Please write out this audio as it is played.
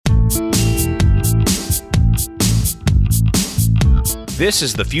This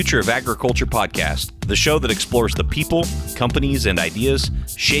is the Future of Agriculture podcast, the show that explores the people, companies, and ideas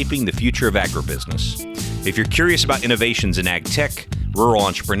shaping the future of agribusiness. If you're curious about innovations in ag tech, rural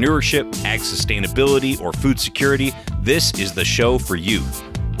entrepreneurship, ag sustainability, or food security, this is the show for you.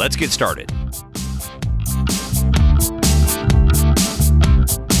 Let's get started.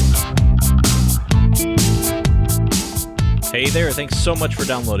 Hey there, thanks so much for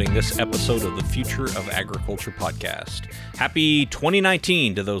downloading this episode of the Future of Agriculture podcast. Happy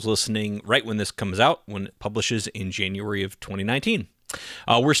 2019 to those listening right when this comes out, when it publishes in January of 2019.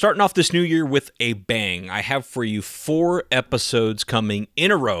 We're starting off this new year with a bang. I have for you 4 episodes coming in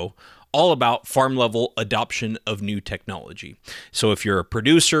a row, all about farm-level adoption of new technology. So if you're a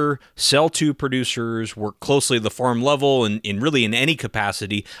producer, sell to producers, work closely at the farm level, and really in any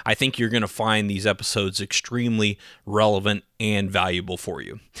capacity, I think you're going to find these episodes extremely relevant and valuable for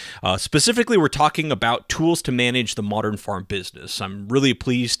you. Specifically, we're talking about tools to manage the modern farm business. I'm really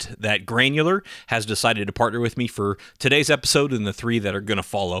pleased that Granular has decided to partner with me for today's episode and the 3 that are going to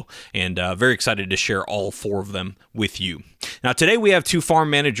follow, and very excited to share all 4 of them with you. Now, today we have 2 farm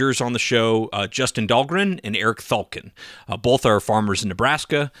managers on the show, Justin Dahlgren and Eric Thalken. Both are farmers in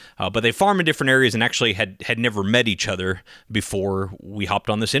Nebraska, but they farm in different areas and actually had never met each other before we hopped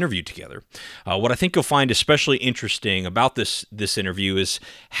on this interview together. What I think you'll find especially interesting about this interview is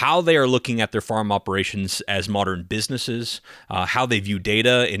how they are looking at their farm operations as modern businesses, how they view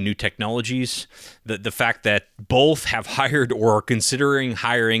data and new technologies, the fact that both have hired or are considering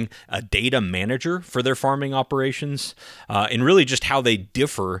hiring a data manager for their farming operations, and really just how they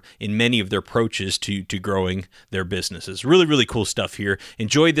differ in many of their approaches to growing their businesses. Really, really cool stuff here.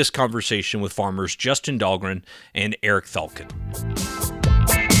 Enjoyed this conversation with farmers Justin Dahlgren and Eric Thalken.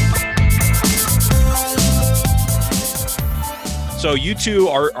 So you two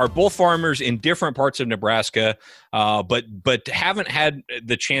are both farmers in different parts of Nebraska, but haven't had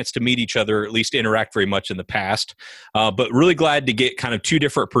the chance to meet each other, at least interact very much in the past. But really glad to get kind of 2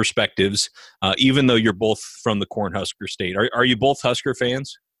 different perspectives, even though you're both from the Cornhusker State. Are you both Husker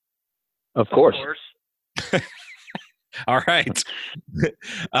fans? Of course. All right.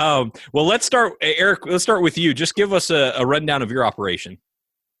 Well, let's start, Eric. Let's start with you. Just give us a rundown of your operation.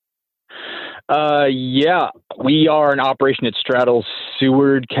 Yeah, we are an operation that straddles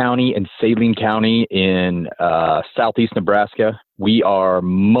Seward County and Saline County in southeast Nebraska. We are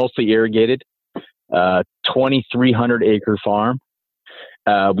mostly irrigated, 2,300 acre farm.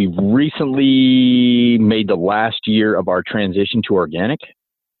 We've recently made the last year of our transition to organic.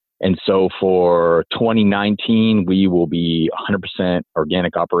 And so for 2019, we will be 100%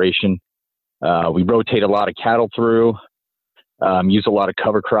 organic operation. We rotate a lot of cattle through, use a lot of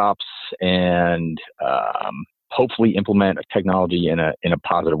cover crops, and hopefully implement a technology in a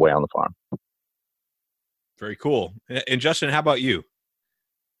positive way on the farm. Very cool. And Justin, how about you?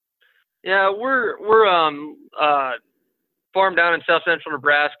 Yeah, we're farm down in south central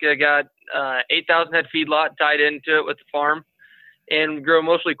Nebraska. Got 8,000 head feedlot tied into it with the farm, and we grow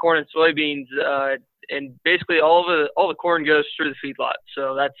mostly corn and soybeans. And basically all the corn goes through the feedlot.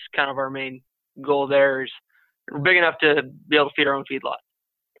 So that's kind of our main goal there. Is we're big enough to be able to feed our own feedlot.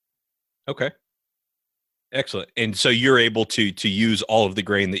 Okay. Excellent. And so you're able to use all of the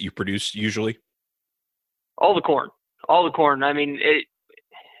grain that you produce usually? All the corn. I mean,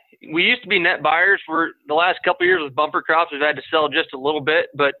 we used to be net buyers for the last couple of years with bumper crops. We've had to sell just a little bit,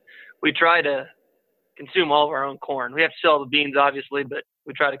 but we try to consume all of our own corn. We have to sell the beans, obviously, but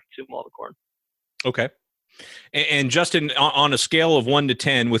we try to consume all the corn. Okay. And Justin, on a scale of 1 to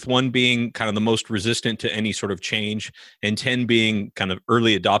 10, with 1 being kind of the most resistant to any sort of change and 10 being kind of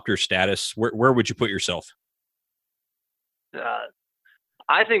early adopter status, where would you put yourself?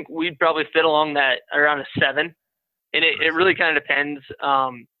 I think we'd probably fit along that around a 7. And it really kind of depends.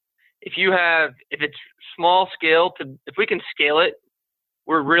 If it's small scale, if we can scale it,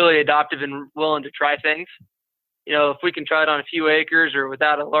 we're really adoptive and willing to try things. You know, if we can try it on a few acres or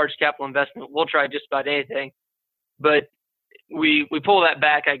without a large capital investment, we'll try just about anything. But we pull that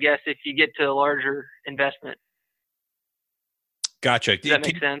back, I guess, if you get to a larger investment. Gotcha. Does that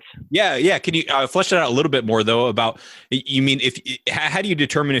make sense? Yeah. Can you flesh that out a little bit more, though, about, you mean, how do you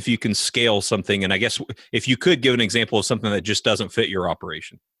determine if you can scale something? And I guess if you could give an example of something that just doesn't fit your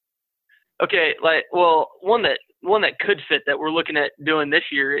operation. Okay. One that could fit that we're looking at doing this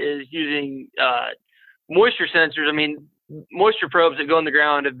year is using moisture sensors. I mean, moisture probes that go in the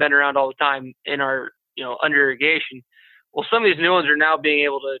ground have been around all the time in our, under irrigation. Well, some of these new ones are now being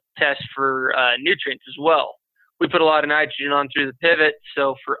able to test for nutrients as well. We put a lot of nitrogen on through the pivot.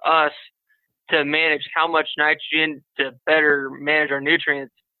 So for us to manage how much nitrogen to better manage our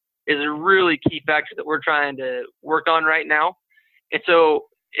nutrients is a really key factor that we're trying to work on right now. And so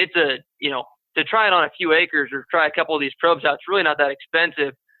it's to try it on a few acres or try a couple of these probes out, it's really not that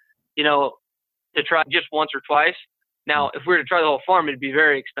expensive, to try just once or twice. Now, if we were to try the whole farm, it'd be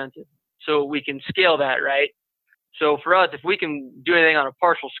very expensive. So we can scale that, right? So for us, if we can do anything on a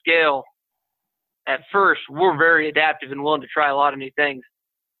partial scale at first, we're very adaptive and willing to try a lot of new things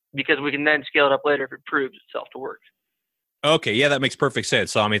because we can then scale it up later if it proves itself to work. Okay. Yeah, that makes perfect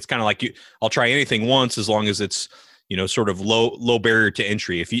sense. So, I mean, it's kind of like I'll try anything once as long as it's, sort of low barrier to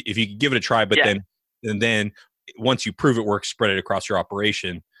entry. If you give it a try, but then once you prove it works, spread it across your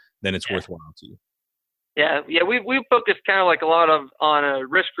operation, then it's worthwhile to you. Yeah. We focus kind of like a lot on a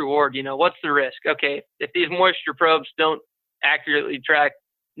risk reward. What's the risk? Okay, if these moisture probes don't accurately track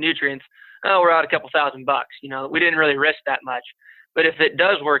nutrients, we're out a couple $1,000. We didn't really risk that much. But if it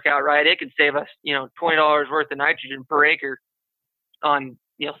does work out right, it could save us, $20 worth of nitrogen per acre on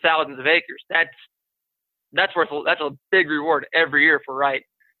thousands of acres. That's a big reward every year if we're right.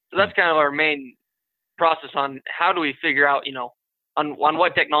 So that's kind of our main process on how do we figure out, on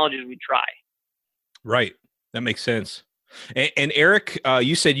what technologies we try. Right. That makes sense. And Eric,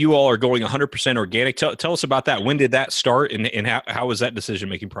 you said you all are going 100% organic. Tell us about that. When did that start, and how was that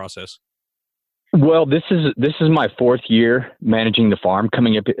decision-making process? Well, this is my fourth year managing the farm,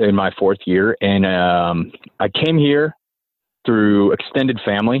 coming up in my fourth year. And I came here through extended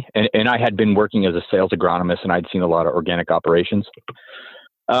family, and I had been working as a sales agronomist, and I'd seen a lot of organic operations.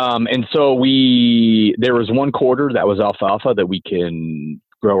 And so there was one quarter that was alfalfa that we can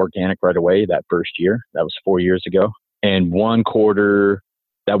grow organic right away that first year. That was 4 years ago. And one quarter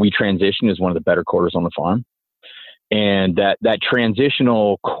that we transitioned is one of the better quarters on the farm. And that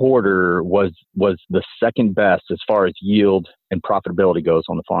transitional quarter was the second best as far as yield and profitability goes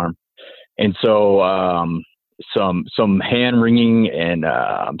on the farm. And so some hand wringing and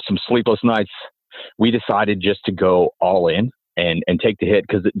some sleepless nights, we decided just to go all in and take the hit,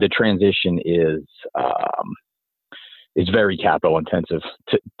 because the transition is very capital intensive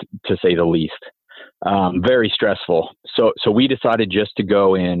to say the least. Very stressful. So we decided just to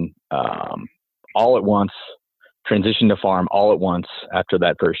go in all at once, transition to farm all at once after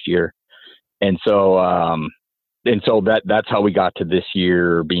that first year. And so that's how we got to this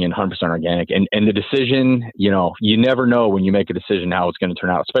year being 100% organic. And the decision, you never know when you make a decision how it's going to turn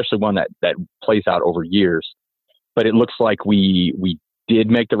out, especially one that plays out over years. But it looks like we did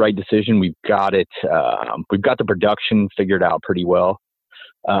make the right decision. We've got it. We've got the production figured out pretty well.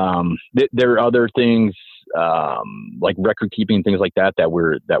 There are other things like record keeping and things like that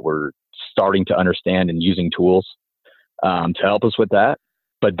we're starting to understand and using tools to help us with that.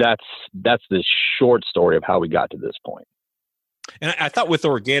 But that's the short story of how we got to this point. And I thought with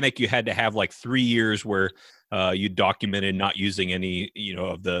organic, you had to have like 3 years where you documented not using any,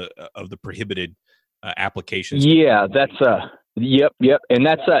 of the prohibited applications. Yeah, that's yep. And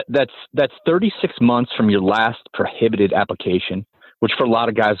that's 36 months from your last prohibited application, which for a lot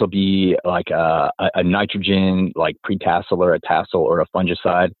of guys will be like a nitrogen, like pre-tassel or a tassel or a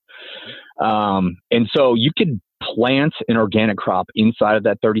fungicide. And so you could plant an organic crop inside of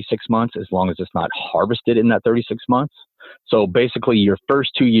that 36 months as long as it's not harvested in that 36 months. So basically your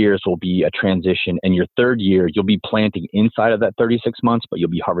first 2 years will be a transition, and your third year you'll be planting inside of that 36 months, but you'll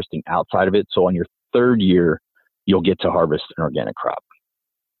be harvesting outside of it. So on your third year, you'll get to harvest an organic crop.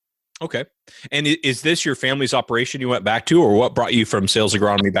 Okay. And is this your family's operation you went back to, or what brought you from sales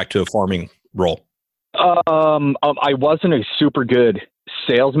agronomy back to a farming role? I wasn't a super good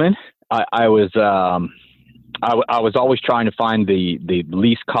salesman. I was always trying to find the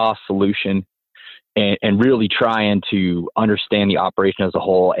least cost solution and really trying to understand the operation as a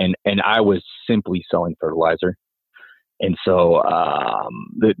whole. And I was simply selling fertilizer. And so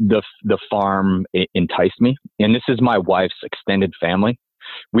the farm enticed me. And this is my wife's extended family.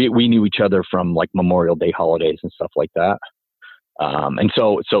 We knew each other from like Memorial Day holidays and stuff like that. And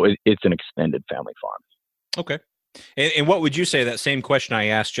so it's an extended family farm. Okay. And what would you say, that same question I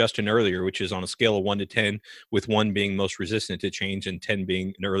asked Justin earlier, which is on a scale of 1 to 10, with 1 being most resistant to change and 10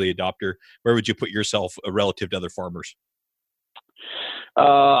 being an early adopter, where would you put yourself relative to other farmers?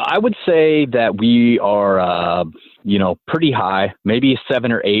 I would say that we are, pretty high, maybe a 7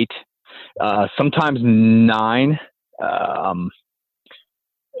 or 8, sometimes 9.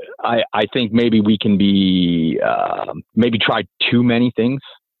 I think maybe we can be, maybe try too many things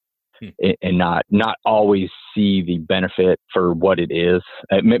and not always see the benefit for what it is.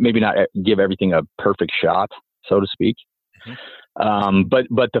 Maybe not give everything a perfect shot, so to speak. Mm-hmm.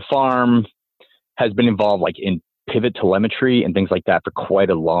 But the farm has been involved like in pivot telemetry and things like that for quite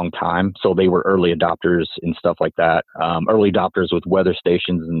a long time. So they were early adopters and stuff like that. Early adopters with weather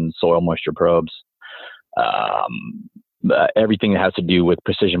stations and soil moisture probes. everything that has to do with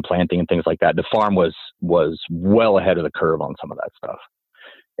precision planting and things like that. The farm was well ahead of the curve on some of that stuff.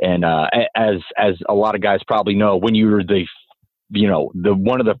 And as a lot of guys probably know, when you're the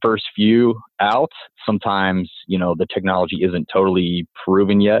one of the first few out, sometimes the technology isn't totally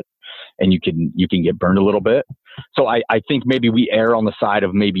proven yet, and you can get burned a little bit. So I think maybe we err on the side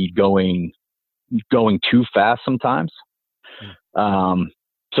of maybe going too fast sometimes.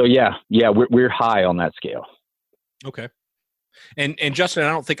 So yeah, we're high on that scale. Okay. And Justin, I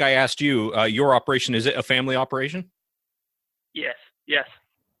don't think I asked you, your operation, is it a family operation? Yes.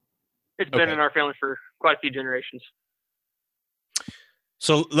 It's been in our family for quite a few generations.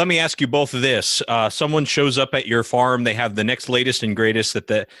 So let me ask you both of this. Someone shows up at your farm, they have the next latest and greatest that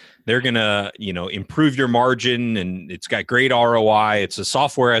they're going to, improve your margin, and it's got great ROI. It's a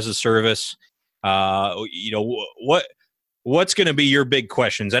software as a service. What's going to be your big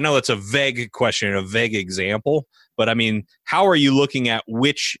questions? I know it's a vague question, a vague example, but I mean, how are you looking at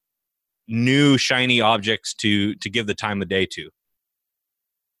which new shiny objects to give the time of day to?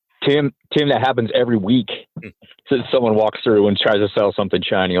 Tim, that happens every week. So someone walks through and tries to sell something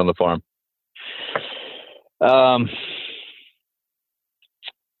shiny on the farm.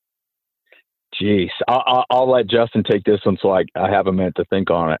 Geez, I'll let Justin take this one, so I have a minute to think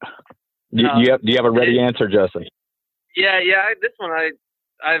on it. Do you have a ready answer, Justin? Yeah. This one I've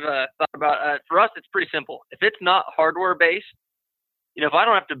thought about. For us, it's pretty simple. If it's not hardware based, if I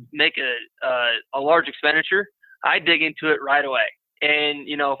don't have to make a large expenditure, I dig into it right away. And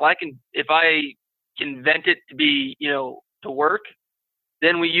if I can vent it to be to work,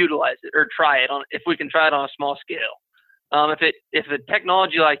 then we utilize it or try it on. If we can try it on a small scale, if the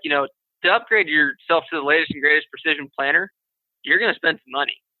technology to upgrade yourself to the latest and greatest precision planter, you're going to spend some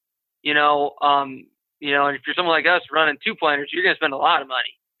money. And if you're someone like us running 2 planters, you're going to spend a lot of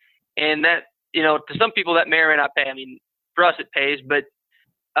money. And that, to some people that may or may not pay. I mean, for us it pays, but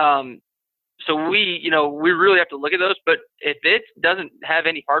so we really have to look at those. But if it doesn't have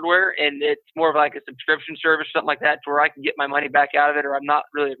any hardware and it's more of like a subscription service, something like that, to where I can get my money back out of it, or I'm not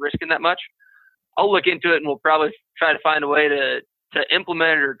really risking that much, I'll look into it, and we'll probably try to find a way to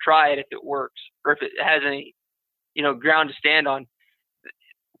implement it or try it if it works, or if it has any, ground to stand on.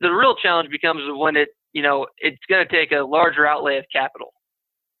 The real challenge becomes when it's going to take a larger outlay of capital.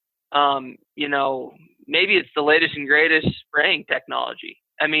 Maybe it's the latest and greatest spraying technology.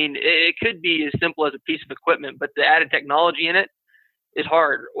 I mean, it could be as simple as a piece of equipment, but the added technology in it is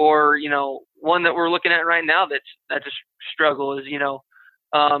hard. Or, one that we're looking at right now that's a struggle is,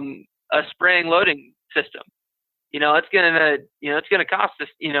 a spraying loading system. It's gonna cost us,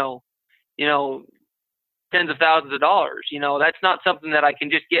 tens of thousands of dollars. That's not something that I can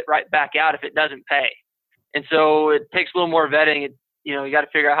just get right back out if it doesn't pay. And so it takes a little more vetting. You got to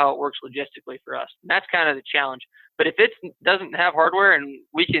figure out how it works logistically for us. And that's kind of the challenge. But if it doesn't have hardware and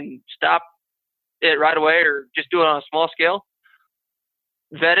we can stop it right away, or just do it on a small scale,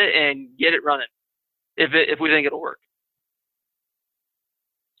 vet it and get it running if we think it'll work.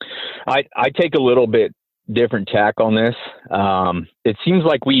 I take a little bit different tack on this. It seems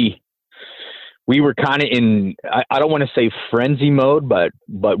like we were kind of in, I don't want to say frenzy mode, but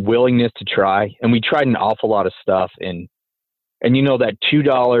willingness to try. And we tried an awful lot of stuff, and that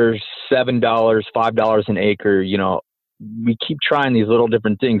 $2, $7, $5 an acre, we keep trying these little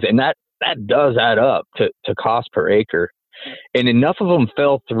different things, and that does add up to cost per acre. And enough of them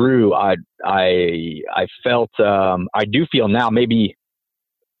fell through. I felt, I do feel now, maybe,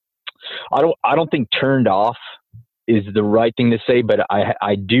 I don't think turned off is the right thing to say, but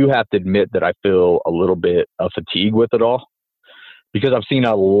I do have to admit that I feel a little bit of fatigue with it all, because I've seen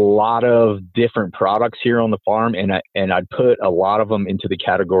a lot of different products here on the farm, and I'd put a lot of them into the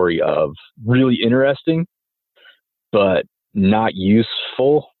category of really interesting, but not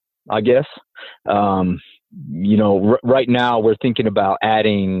useful, I guess. Right now we're thinking about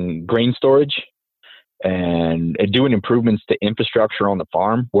adding grain storage and doing improvements to infrastructure on the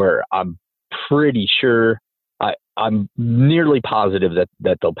farm, where I'm pretty sure, I'm nearly positive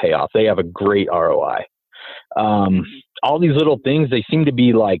that they'll pay off. They have a great ROI. All these little things, they seem to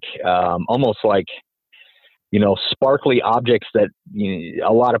be like almost like sparkly objects that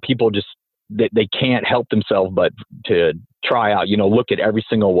a lot of people just they can't help themselves but to try out. Look at every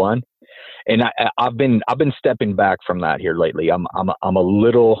single one, and I've been stepping back from that here lately. I'm a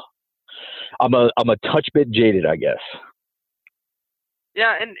touch bit jaded, I guess.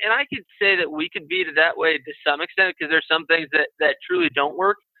 Yeah, and I could say that we could beat it that way to some extent, because there's some things that truly don't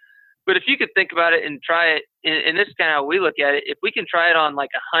work. But if you could think about it and try it, and this is kind of how we look at it, if we can try it on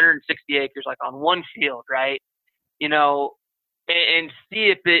like 160 acres, like on one field, right, and see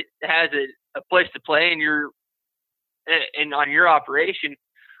if it has a place to play in your and on your operation,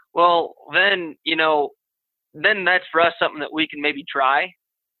 well, then, then that's for us something that we can maybe try,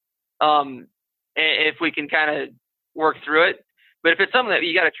 if we can kind of work through it. But if it's something that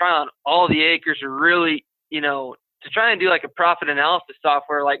you got to try on all the acres, or really, to try and do like a profit analysis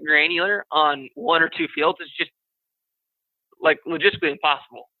software like Granular on 1 or 2 fields, is just like logistically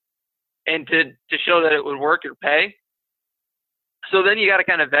impossible. And to show that it would work or pay. So then you got to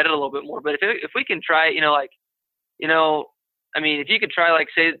kind of vet it a little bit more. But if we can try, if you could try, like,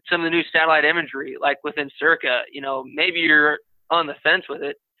 say, some of the new satellite imagery, like within Circa, maybe you're on the fence with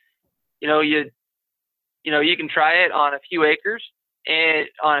it. You can try it on a few acres and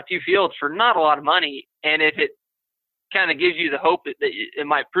on a few fields for not a lot of money. And if it kind of gives you the hope that it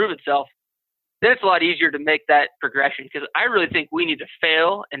might prove itself, then it's a lot easier to make that progression. Because I really think we need to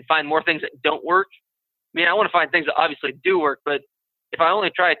fail and find more things that don't work. I mean, I want to find things that obviously do work, but if I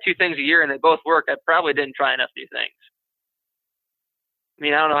only try 2 things a year and they both work, I probably didn't try enough new things. I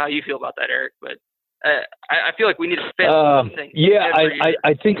mean, I don't know how you feel about that, Eric, but I feel like we need to fail things. Yeah,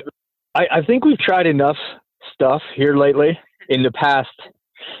 I think we've tried enough stuff here lately in the past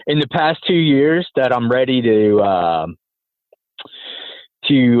 2 years that I'm ready to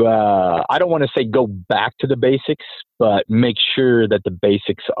I don't want to say go back to the basics, but make sure that the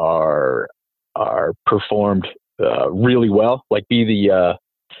basics are performed really well. Like be the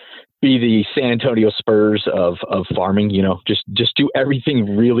San Antonio Spurs of farming. Just do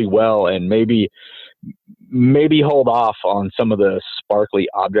everything really well, and maybe hold off on some of the sparkly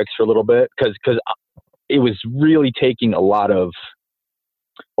objects for a little bit, because it was really taking a lot of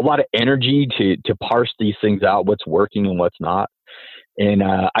energy to parse these things out, what's working and what's not. And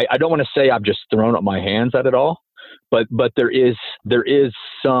I don't want to say I've just thrown up my hands at it all, but there is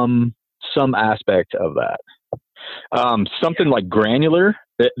some aspect of that. Something like Granular,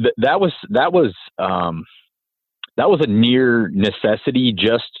 that was a near necessity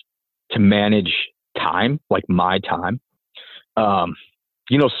just to manage time, like my time.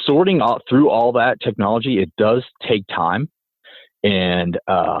 Sorting through all that technology, it does take time. And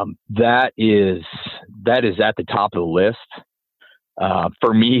that is at the top of the list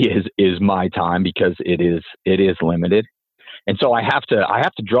for me is my time, because it is limited, and so I have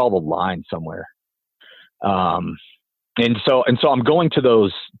to draw the line somewhere. And so I'm going to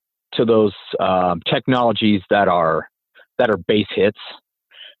those technologies that are base hits.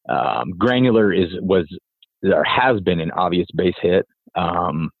 Granular has been an obvious base hit.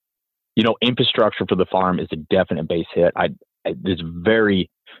 Infrastructure for the farm is a definite base hit. There's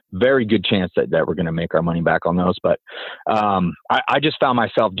very, very good chance that we're going to make our money back on those. But I just found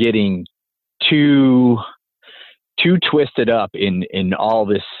myself getting too twisted up in all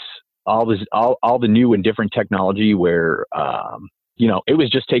the new and different technology, where it was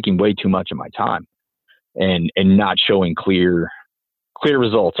just taking way too much of my time and not showing clear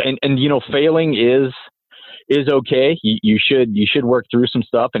results. And failing is okay. You should work through some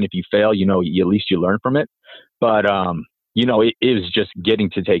stuff, and if you fail, at least you learn from it. But it is just getting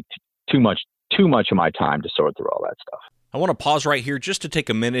to take too much of my time to sort through all that stuff. I want to pause right here just to take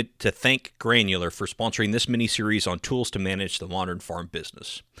a minute to thank Granular for sponsoring this mini-series on tools to manage the modern farm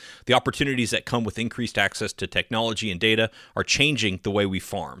business. The opportunities that come with increased access to technology and data are changing the way we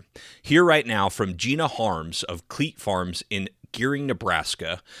farm. Hear right now from Gina Harms of Cleat Farms in Gearing,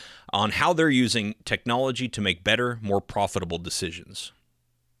 Nebraska, on how they're using technology to make better, more profitable decisions.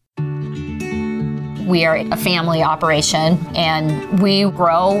 We are a family operation, and we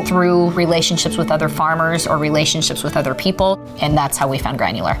grow through relationships with other farmers or relationships with other people, and that's how we found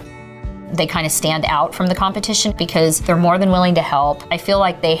Granular. They kind of stand out from the competition because they're more than willing to help. I feel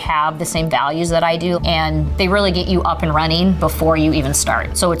like they have the same values that I do, and they really get you up and running before you even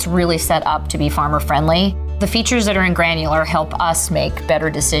start. So it's really set up to be farmer friendly. The features that are in Granular help us make better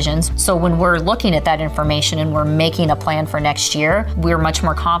decisions. So when we're looking at that information and we're making a plan for next year, we're much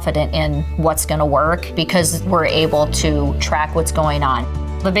more confident in what's going to work because we're able to track what's going on.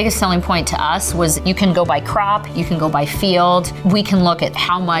 The biggest selling point to us was you can go by crop, you can go by field. We can look at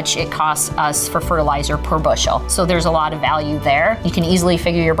how much it costs us for fertilizer per bushel. So there's a lot of value there. You can easily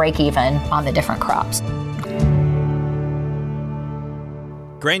figure your break even on the different crops.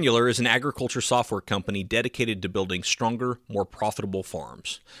 Granular is an agriculture software company dedicated to building stronger, more profitable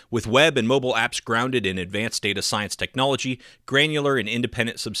farms. With web and mobile apps grounded in advanced data science technology, Granular, an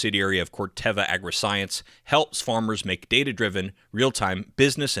independent subsidiary of Corteva Agriscience, helps farmers make data-driven, real-time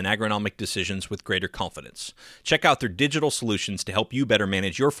business and agronomic decisions with greater confidence. Check out their digital solutions to help you better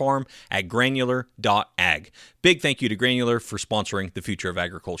manage your farm at granular.ag. Big thank you to Granular for sponsoring the Future of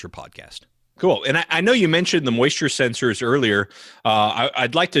Agriculture podcast. Cool. And I know you mentioned the moisture sensors earlier.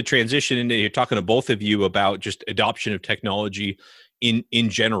 I'd like to transition into talking to both of you about just adoption of technology in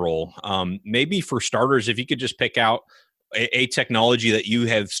general. Maybe for starters, if you could just pick out a technology that you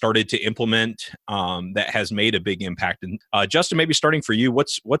have started to implement that has made a big impact. And Justin, maybe starting for you,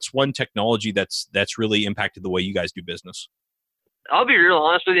 what's one technology that's really impacted the way you guys do business? I'll be real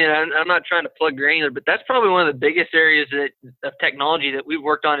honest with you, and I'm not trying to plug Granular, but that's probably one of the biggest areas of technology that we've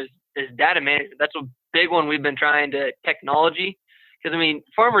worked on is data management. That's a big one we've been trying to technology. Because, I mean,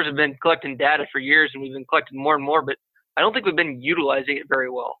 farmers have been collecting data for years, and we've been collecting more and more, but I don't think we've been utilizing it very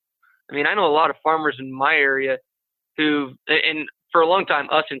well. I mean, I know a lot of farmers in my area who, and for a long time,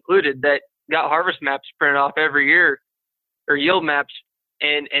 us included, that got harvest maps printed off every year, or yield maps,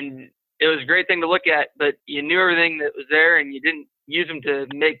 and it was a great thing to look at, but you knew everything that was there, and you didn't use them to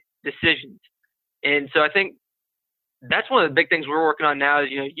make decisions. And so I think that's one of the big things we're working on now is,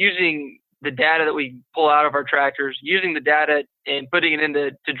 using the data that we pull out of our tractors, using the data and putting it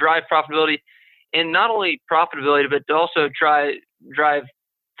into to drive profitability, and not only profitability, but to also drive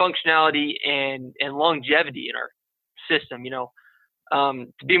functionality and longevity in our system,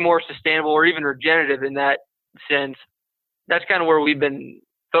 to be more sustainable or even regenerative in that sense. That's kind of where we've been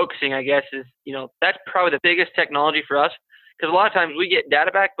focusing, I guess, is, that's probably the biggest technology for us, because a lot of times we get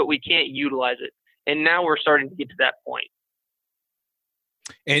data back, but we can't utilize it. And now we're starting to get to that point.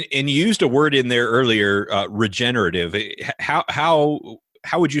 And you used a word in there earlier, regenerative. How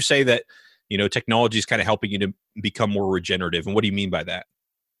would you say that, technology is kind of helping you to become more regenerative? And what do you mean by that?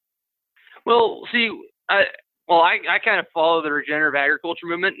 Well, see, I kind of follow the regenerative agriculture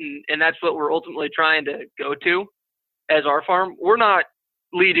movement, and that's what we're ultimately trying to go to as our farm. We're not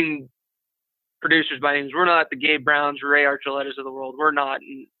leading producers by names. We're not the Gabe Browns, Ray Archulettas of the world. We're not.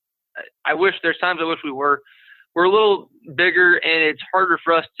 And there's times I wish we were. We're a little bigger, and it's harder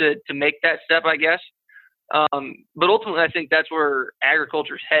for us to make that step, I guess. But ultimately, I think that's where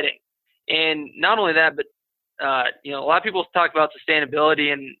agriculture is heading. And not only that, but a lot of people talk about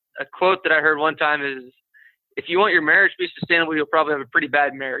sustainability, and a quote that I heard one time is, if you want your marriage to be sustainable, you'll probably have a pretty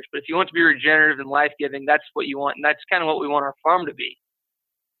bad marriage. But if you want to be regenerative and life-giving, that's what you want. And that's kind of what we want our farm to be.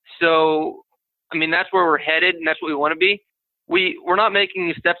 So, I mean, that's where we're headed, and that's what we want to be. We're not making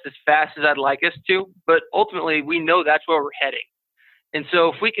these steps as fast as I'd like us to, but ultimately we know that's where we're heading. And so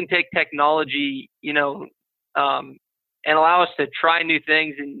if we can take technology, and allow us to try new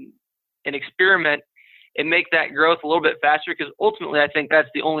things and experiment and make that growth a little bit faster, because ultimately I think that's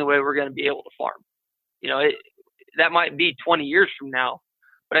the only way we're going to be able to farm. That might be 20 years from now,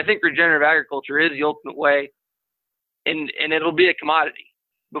 but I think regenerative agriculture is the ultimate way, and it'll be a commodity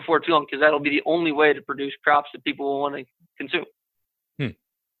before too long, because that'll be the only way to produce crops that people will want to consume.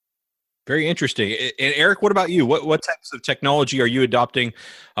 Very interesting. And Eric, what about you? What types of technology are you adopting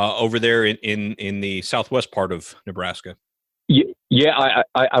over there in the southwest part of Nebraska? Yeah,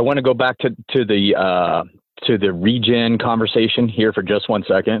 I want to go back to the regen conversation here for just 1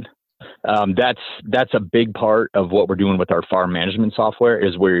 second. That's a big part of what we're doing with our farm management software,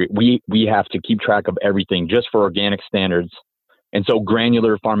 is where we have to keep track of everything just for organic standards. And so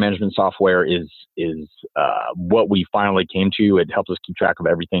granular farm management software is what we finally came to. It helps us keep track of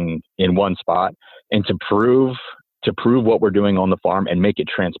everything in one spot, and to prove what we're doing on the farm and make it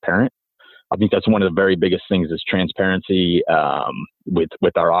transparent. I think that's one of the very biggest things is transparency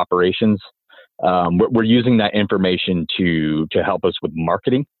with our operations. We're using that information to help us with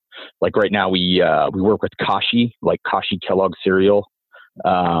marketing. Like right now, we work with Kashi, like Kashi Kellogg cereal.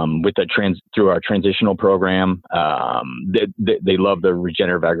 Through our transitional program, they love the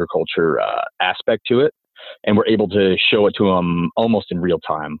regenerative agriculture aspect to it, and we're able to show it to them almost in real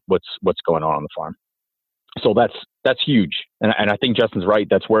time what's going on the farm. So that's huge, and I think Justin's right.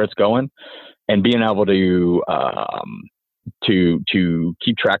 That's where it's going, and being able to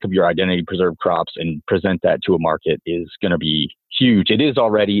keep track of your identity preserved crops and present that to a market is going to be huge. It is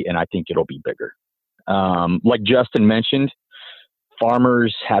already, and I think it'll be bigger. Like Justin mentioned,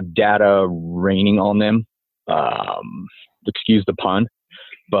 farmers have data raining on them. Excuse the pun,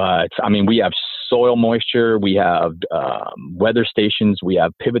 but I mean, we have soil moisture, we have weather stations, we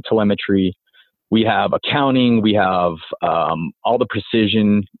have pivot telemetry, we have accounting, we have all the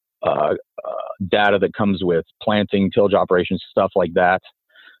precision data that comes with planting, tillage operations, stuff like that.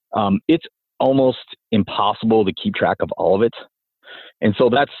 It's almost impossible to keep track of all of it, and so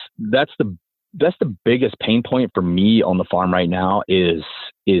that's the biggest pain point for me on the farm right now is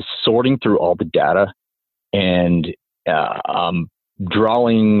sorting through all the data and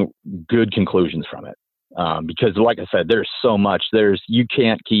drawing good conclusions from it. Because like I said, there's so much. You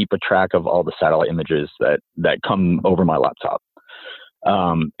can't keep a track of all the satellite images that come over my laptop.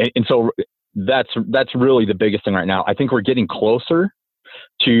 And so that's really the biggest thing right now. I think we're getting closer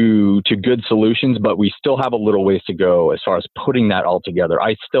to good solutions, but we still have a little ways to go as far as putting that all together.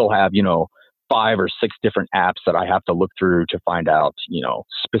 I still have, 5 or 6 different apps that I have to look through to find out,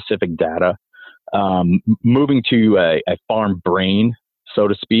 specific data. Moving to a farm brain, so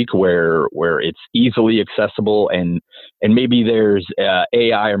to speak, where it's easily accessible, and maybe there's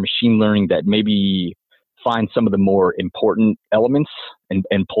AI or machine learning that maybe finds some of the more important elements and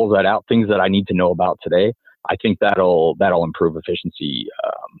pulls that out, things that I need to know about today. I think that'll improve efficiency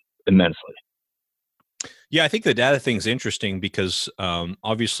immensely. Yeah, I think the data thing's interesting because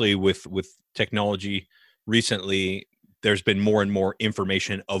obviously with technology recently, there's been more and more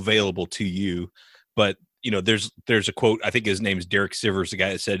information available to you. But there's a quote, I think his name's Derek Sivers, the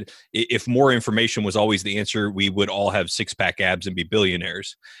guy that said, if more information was always the answer, we would all have 6-pack abs and be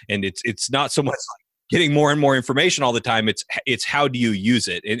billionaires. And it's not so much like getting more and more information all the time. It's how do you use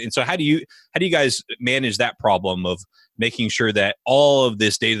it? And so how do you guys manage that problem of making sure that all of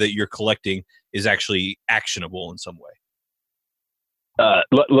this data that you're collecting is actually actionable in some way?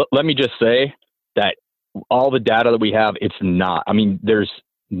 Let me just say that all the data that we have, it's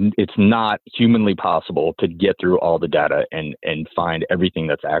not humanly possible to get through all the data and find everything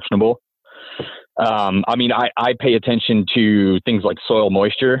that's actionable. I pay attention to things like soil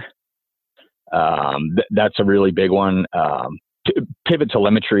moisture. That's a really big one. Pivot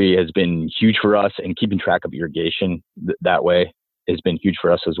telemetry has been huge for us, and keeping track of irrigation that way has been huge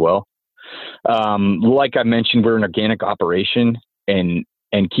for us as well. Like I mentioned, we're an organic operation, and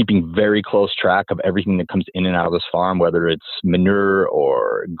keeping very close track of everything that comes in and out of this farm, whether it's manure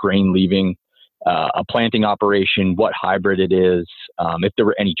or grain leaving, a planting operation, what hybrid it is, if there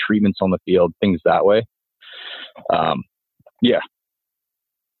were any treatments on the field, things that way. Yeah.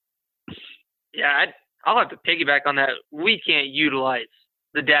 Yeah, I'll have to piggyback on that. We can't utilize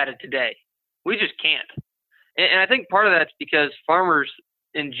the data today. We just can't. And I think part of that's because farmers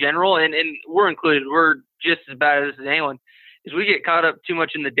in general, and we're included, we're just as bad at this as anyone, is we get caught up too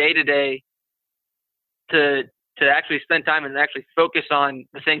much in the day-to-day to actually spend time and actually focus on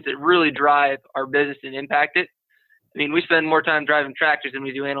the things that really drive our business and impact it. I mean, we spend more time driving tractors than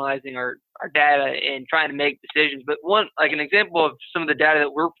we do analyzing our data and trying to make decisions. But an example of some of the data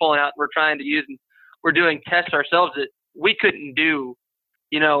that we're pulling out, we're trying to use, and we're doing tests ourselves that we couldn't do,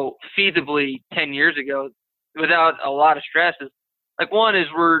 feasibly 10 years ago without a lot of stresses. Like one is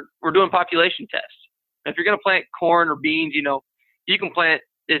we're doing population tests. If you're going to plant corn or beans, you can plant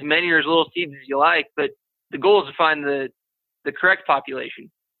as many or as little seeds as you like, but the goal is to find the correct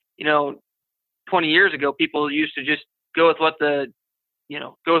population. 20 years ago, people used to just go with what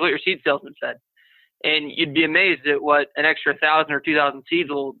your seed salesman said. And you'd be amazed at what an extra 1,000 or 2,000 seeds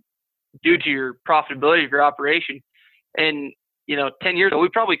will do to your profitability of your operation. And, 10 years ago, we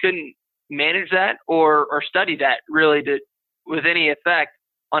probably couldn't manage that or study that really with any effect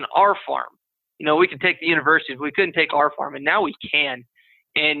on our farm. We could take the universities, we couldn't take our farm, and now we can.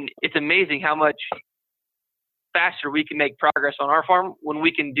 And it's amazing how much faster we can make progress on our farm when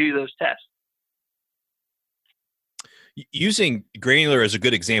we can do those tests. Using Granular as a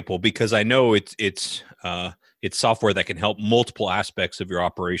good example, because I know it's software that can help multiple aspects of your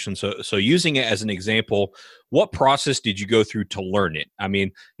operation. So using it as an example, what process did you go through to learn it? I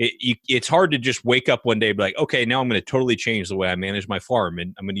mean, it's hard to just wake up one day and be like, okay, now I'm going to totally change the way I manage my farm,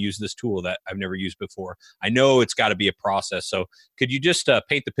 and I'm going to use this tool that I've never used before. I know it's got to be a process. So could you just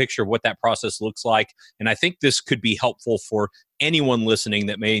paint the picture of what that process looks like? And I think this could be helpful for anyone listening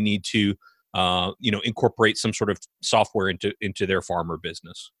that may need to incorporate some sort of software into their farm or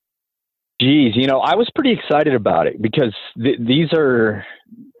business. Geez, I was pretty excited about it because these are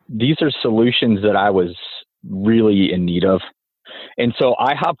solutions that I was really in need of. And so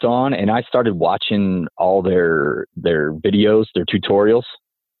I hopped on and I started watching all their videos, their tutorials.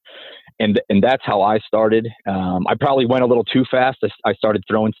 And that's how I started. I probably went a little too fast. I started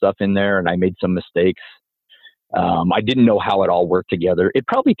throwing stuff in there and I made some mistakes. I didn't know how it all worked together. It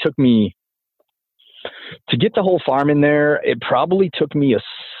probably took me, to get the whole farm in there, it probably took me a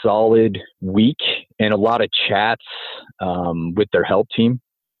solid week and a lot of chats with their help team,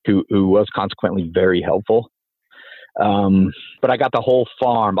 who was consequently very helpful. But I got the whole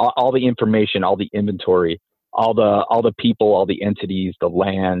farm, all the information, all the inventory, all the people, all the entities, the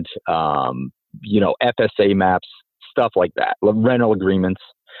land, FSA maps, stuff like that, rental agreements,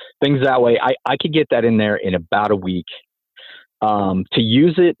 things that way. I could get that in there in about a week. To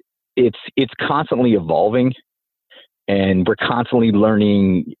use it, it's constantly evolving, and we're constantly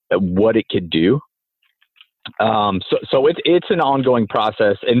learning what it could do. So it's an ongoing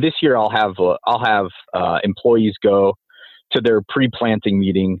process. And this year I'll have employees go to their pre-planting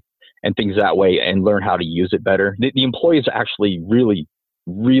meeting and things that way, and learn how to use it better. The employees actually really,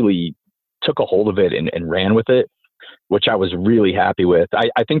 really took a hold of it and ran with it, which I was really happy with.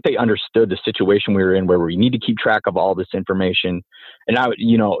 I think they understood the situation we were in, where we need to keep track of all this information. And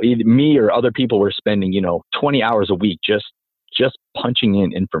either me or other people were spending, 20 hours a week just punching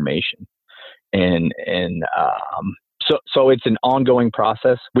in information. So it's an ongoing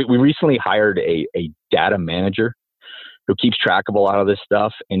process. We recently hired a data manager who keeps track of a lot of this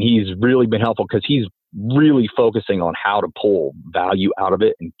stuff. And he's really been helpful because he's really focusing on how to pull value out of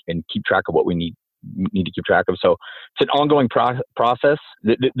it and keep track of what we need to keep track of. So it's an ongoing process.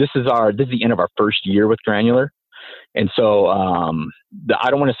 This is the end of our first year with Granular. And so I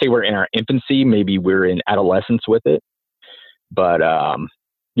don't want to say we're in our infancy. Maybe we're in adolescence with it. But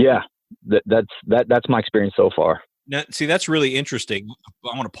that's my experience so far. Now, see, that's really interesting.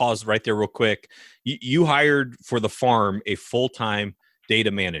 I want to pause right there real quick. You hired for the farm a full-time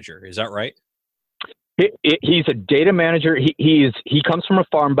data manager. Is that right? He's a data manager. He comes from a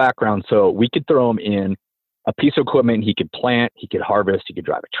farm background, so we could throw him in a piece of equipment. He could plant, he could harvest, he could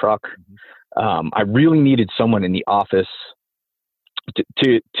drive a truck. I really needed someone in the office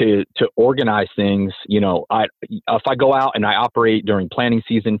to organize things. If I go out and I operate during planting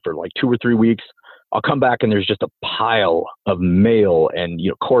season for like 2 or 3 weeks, I'll come back and there's just a pile of mail and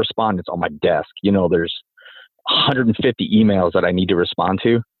correspondence on my desk. There's 150 emails that I need to respond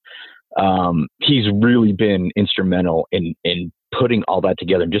to. He's really been instrumental in putting all that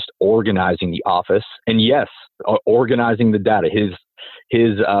together and just organizing the office. And yes, organizing the data.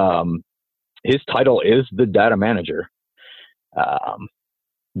 His title is the data manager.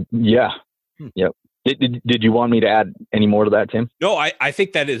 Yep. Did you want me to add any more to that, Tim? No, I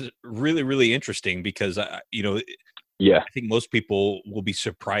think that is really, really interesting because, I think most people will be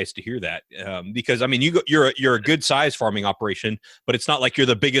surprised to hear that because, I mean, you're a good size farming operation, but it's not like you're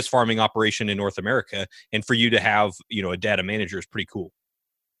the biggest farming operation in North America. And for you to have, a data manager is pretty cool.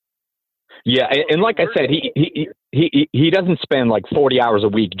 Yeah. And like I said, he doesn't spend like 40 hours a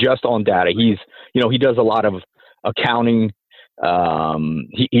week just on data. He does a lot of accounting.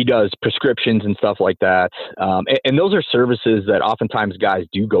 He does prescriptions and stuff like that. And those are services that oftentimes guys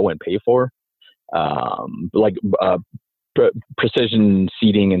do go and pay for, like precision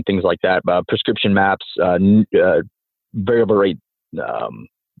seeding and things like that, prescription maps, variable rate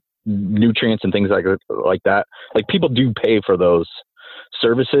nutrients and things like that. Like people do pay for those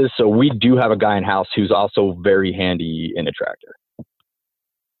services. So we do have a guy in house who's also very handy in a tractor.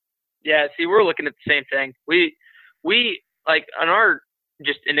 Yeah. See, we're looking at the same thing. We like on our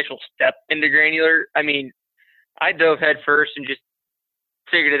just initial step into Granular, I mean, I dove head first and just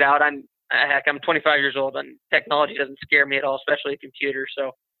figured it out. I'm 25 years old and technology doesn't scare me at all, especially a computer.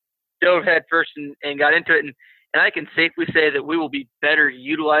 So dove head first and got into it. And I can safely say that we will be better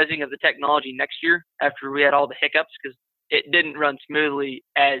utilizing of the technology next year after we had all the hiccups because it didn't run smoothly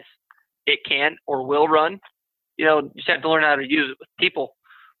as it can or will run. You just have to learn how to use it with people.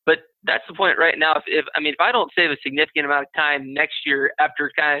 But that's the point right now. If I don't save a significant amount of time next year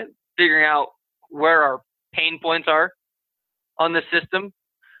after kind of figuring out where our pain points are on the system,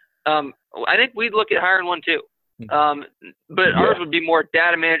 I think we'd look at hiring one too. But ours would be more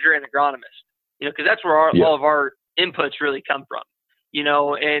data manager and agronomist, because that's where all of our inputs really come from,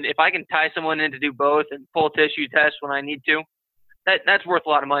 and if I can tie someone in to do both and pull tissue tests when I need to, that's worth a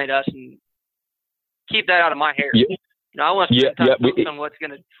lot of money to us and keep that out of my hair. Yeah. I want to spend time focused on what's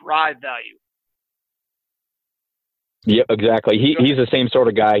going to drive value. Yeah, exactly. He's the same sort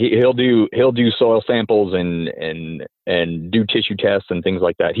of guy. He'll do soil samples and do tissue tests and things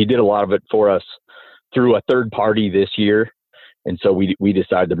like that. He did a lot of it for us through a third party this year, and so we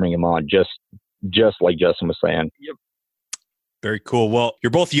decided to bring him on just like Justin was saying. Yep. Very cool. Well, you're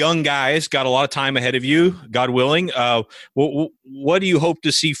both young guys, got a lot of time ahead of you, God willing. What do you hope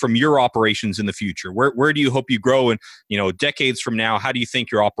to see from your operations in the future? Where do you hope you grow? And, decades from now, how do you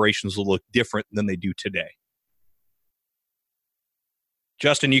think your operations will look different than they do today?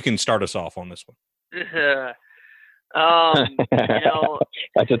 Justin, you can start us off on this one.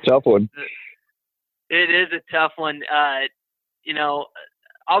 That's a tough one. It is a tough one.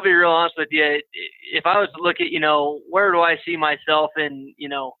 I'll be real honest with you. If I was to look at, where do I see myself in,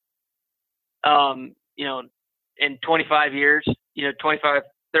 in 25 years, 25,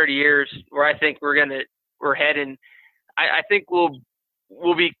 30 years, where I think we're heading, I think we'll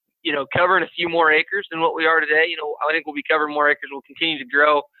be, covering a few more acres than what we are today. I think we'll be covering more acres. We'll continue to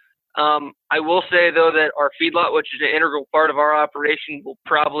grow. I will say though that our feedlot, which is an integral part of our operation, will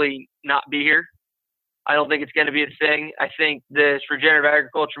probably not be here. I don't think it's going to be a thing. I think this regenerative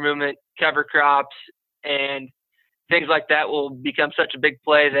agriculture movement, cover crops, and things like that will become such a big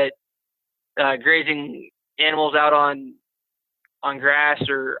play that grazing animals out on grass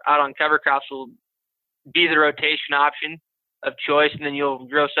or out on cover crops will be the rotation option of choice, and then you'll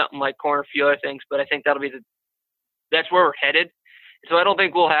grow something like corn or a few other things. But I think that's where we're headed. So I don't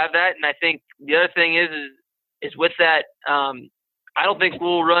think we'll have that. And I think the other thing is with that, I don't think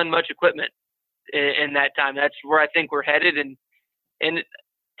we'll run much equipment in that time. That's where I think we're headed. And to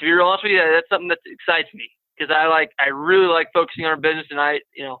be real honest with you, that's something that excites me, because I really like focusing on our business, and I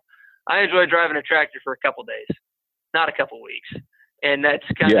enjoy driving a tractor for a couple days, not a couple weeks. And that's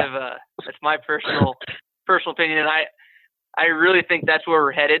kind of that's my personal opinion. And I really think that's where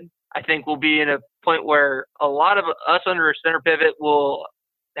we're headed. I think we'll be in a point where a lot of us under a center pivot will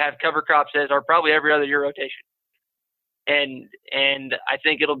have cover crops as our probably every other year rotation. And I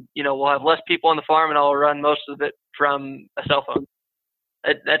think we'll have less people on the farm, and I'll run most of it from a cell phone.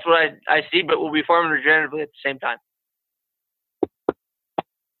 That's what I see, but we'll be farming regeneratively at the same time.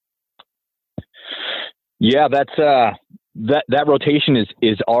 Yeah, that's that rotation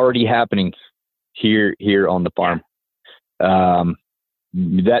is already happening here on the farm.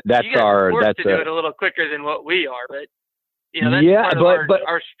 That's you our forced that's to do it a little quicker than what we are, but that's part of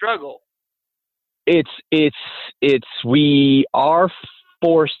our struggle. It's we are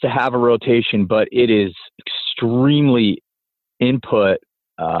forced to have a rotation, but it is extremely input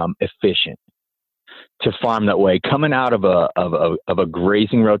efficient to farm that way. Coming out of a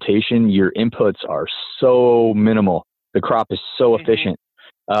grazing rotation, your inputs are so minimal. The crop is so efficient.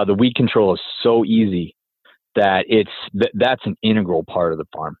 The weed control is so easy that that's an integral part of the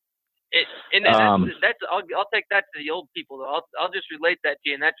farm. I'll take that to the old people though. I'll just relate that to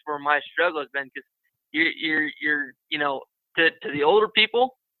you, and that's where my struggle has been, because you're to the older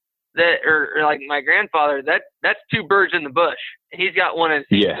people that are like my grandfather, that's two birds in the bush, and he's got one in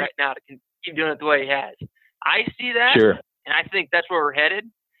his hand right now to keep doing it the way he has. I see that, and I think that's where we're headed.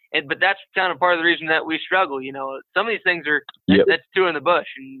 But that's kind of part of the reason that we struggle. Some of these things are that's two in the bush,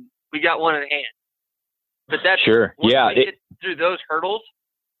 and we got one in the hand. But that's once we get through those hurdles,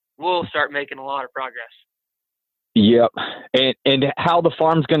 we'll start making a lot of progress. Yep. And how the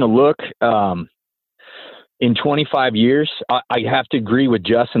farm's going to look in 25 years, I have to agree with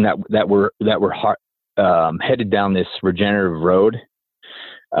Justin that we're headed down this regenerative road.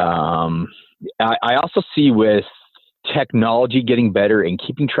 I also see with technology getting better and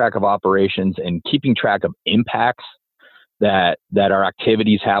keeping track of operations and keeping track of impacts that our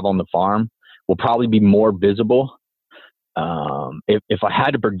activities have on the farm will probably be more visible. If I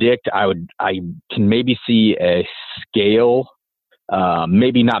had to predict, I can maybe see a scale,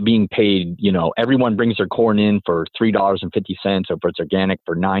 maybe not being paid, everyone brings their corn in for $3.50, or if it's organic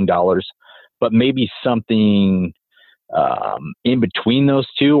for $9, but maybe something in between those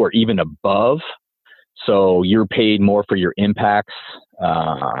two or even above. So you're paid more for your impacts.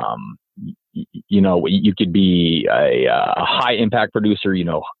 You could be a high impact producer,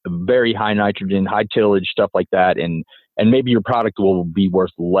 very high nitrogen, high tillage, stuff like that. And maybe your product will be worth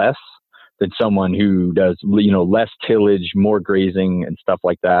less than someone who does, less tillage, more grazing and stuff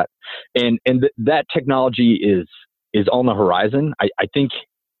like that. And that technology is on the horizon. I think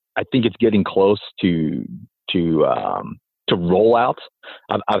it's getting close to roll out.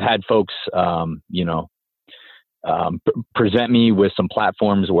 I've had folks, present me with some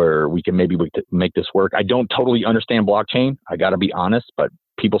platforms where we can maybe make this work. I don't totally understand blockchain. I got to be honest, but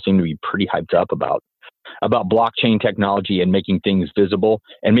people seem to be pretty hyped up about blockchain technology and making things visible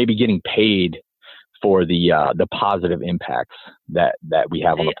and maybe getting paid for the positive impacts that we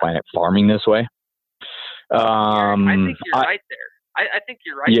have on the planet farming this way. I think you're right there. I think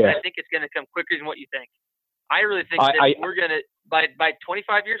you're right. Yeah. I think it's going to come quicker than what you think. I really think that we're going to, by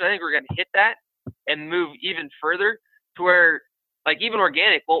 25 years, I think we're going to hit that and move even further to where, like, even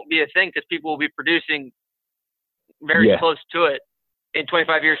organic won't be a thing, because people will be producing very close to it in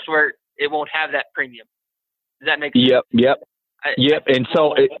 25 years, to where it won't have that premium. Does that make sense? Yep. And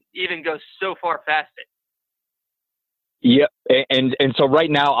so it even goes so far past it. Yep. And so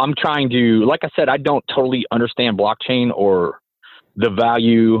right now I'm trying to, like I said, I don't totally understand blockchain or the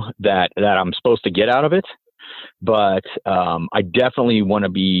value that I'm supposed to get out of it. But I definitely want to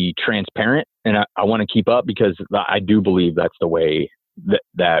be transparent, and I want to keep up, because I do believe that's the way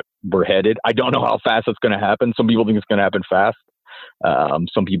that we're headed. I don't know how fast it's going to happen. Some people think it's going to happen fast.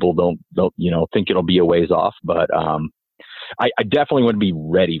 Some people don't think it'll be a ways off. But I definitely want to be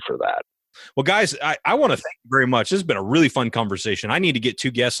ready for that. Well, guys, I want to thank you very much. This has been a really fun conversation. I need to get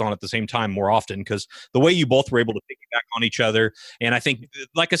two guests on at the same time more often because the way you both were able to piggyback on each other. And I think,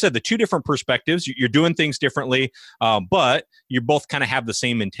 like I said, the two different perspectives, you're doing things differently, but you both kind of have the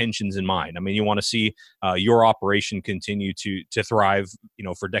same intentions in mind. I mean, you want to see your operation continue to thrive,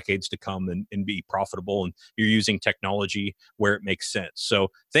 for decades to come and be profitable. And you're using technology where it makes sense. So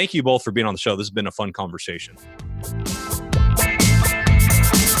thank you both for being on the show. This has been a fun conversation.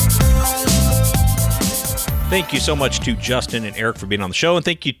 Thank you so much to Justin and Eric for being on the show, and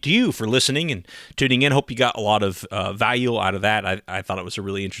thank you to you for listening and tuning in. Hope you got a lot of value out of that. I thought it was a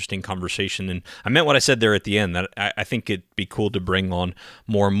really interesting conversation, and I meant what I said there at the end, that I think it'd be cool to bring on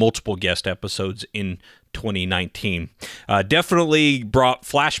more multiple guest episodes in 2019. Definitely brought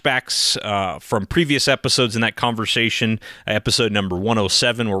flashbacks from previous episodes in that conversation, episode number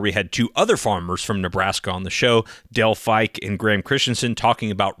 107, where we had two other farmers from Nebraska on the show, Del Fike and Graham Christensen, talking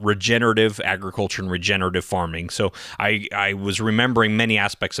about regenerative agriculture and regenerative farming. So I was remembering many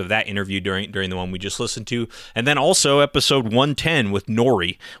aspects of that interview during the one we just listened to. And then also episode 110 with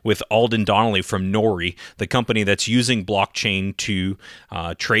Nori, with Alden Donnelly from Nori, the company that's using blockchain to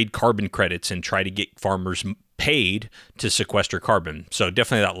trade carbon credits and try to get farmers paid to sequester carbon. So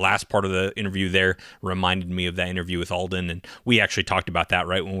definitely that last part of the interview there reminded me of that interview with Alden, and we actually talked about that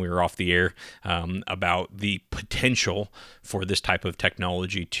right when we were off the air, about the potential for this type of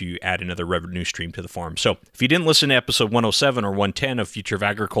technology to add another revenue stream to the farm. So if you didn't listen to episode 107 or 110 of Future of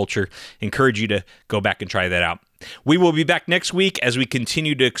Agriculture, encourage you to go back and try that out. We will be back next week as we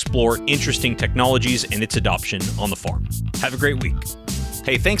continue to explore interesting technologies and its adoption on the farm. Have a great week.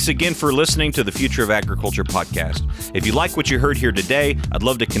 Hey, thanks again for listening to the Future of Agriculture podcast. If you like what you heard here today, I'd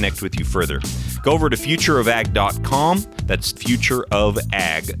love to connect with you further. Go over to futureofag.com, that's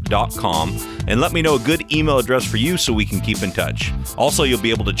futureofag.com, and let me know a good email address for you so we can keep in touch. Also, you'll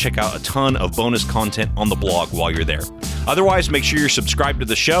be able to check out a ton of bonus content on the blog while you're there. Otherwise, make sure you're subscribed to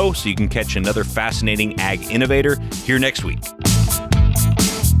the show so you can catch another fascinating ag innovator here next week.